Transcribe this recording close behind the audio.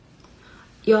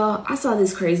Y'all, I saw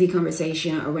this crazy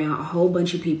conversation around a whole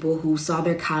bunch of people who saw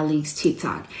their colleagues'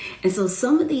 TikTok. And so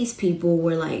some of these people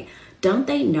were like, don't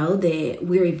they know that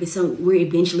we're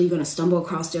eventually going to stumble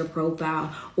across their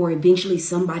profile, or eventually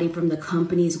somebody from the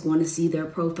company is going to see their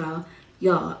profile?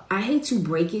 Y'all, I hate to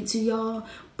break it to y'all,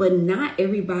 but not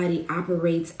everybody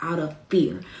operates out of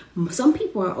fear. Some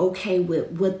people are okay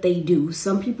with what they do.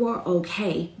 Some people are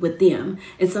okay with them.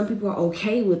 And some people are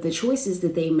okay with the choices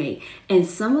that they make. And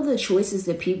some of the choices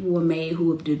that people have made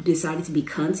who have decided to be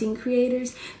content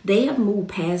creators, they have moved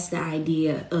past the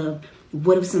idea of,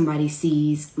 what if somebody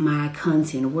sees my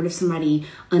content? Or what if somebody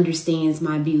understands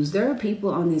my views? There are people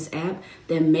on this app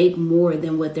that make more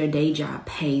than what their day job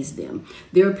pays them.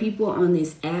 There are people on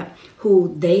this app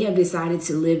who they have decided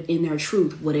to live in their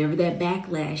truth, whatever that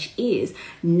backlash is.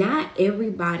 Not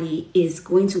everybody is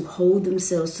going to hold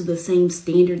themselves to the same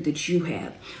standard that you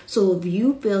have. So if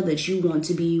you feel that you want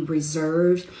to be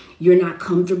reserved, you're not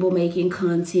comfortable making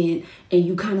content, and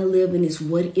you kind of live in this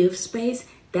what if space,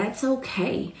 that's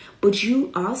okay. But you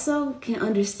also can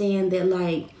understand that,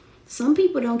 like, some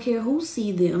people don't care who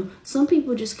see them. Some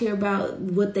people just care about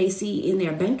what they see in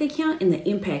their bank account and the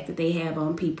impact that they have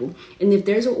on people. And if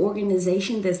there's an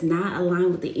organization that's not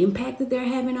aligned with the impact that they're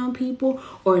having on people,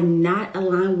 or not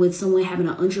aligned with someone having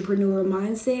an entrepreneurial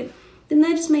mindset, then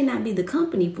that just may not be the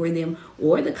company for them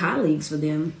or the colleagues for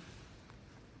them.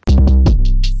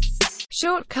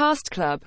 Shortcast Club.